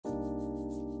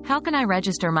How can I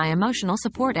register my emotional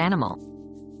support animal?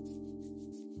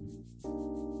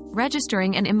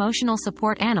 Registering an emotional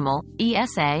support animal,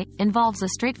 ESA, involves a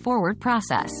straightforward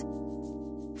process.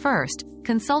 First,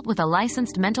 consult with a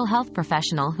licensed mental health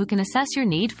professional who can assess your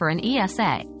need for an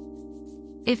ESA.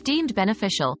 If deemed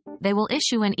beneficial, they will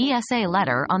issue an ESA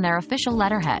letter on their official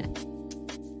letterhead.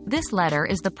 This letter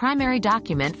is the primary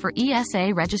document for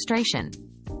ESA registration.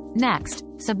 Next,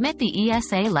 submit the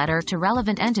ESA letter to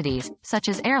relevant entities, such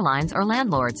as airlines or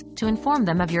landlords, to inform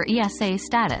them of your ESA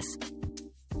status.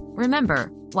 Remember,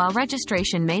 while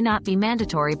registration may not be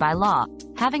mandatory by law,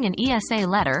 having an ESA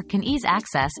letter can ease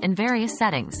access in various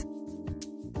settings.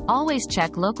 Always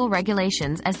check local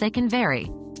regulations as they can vary.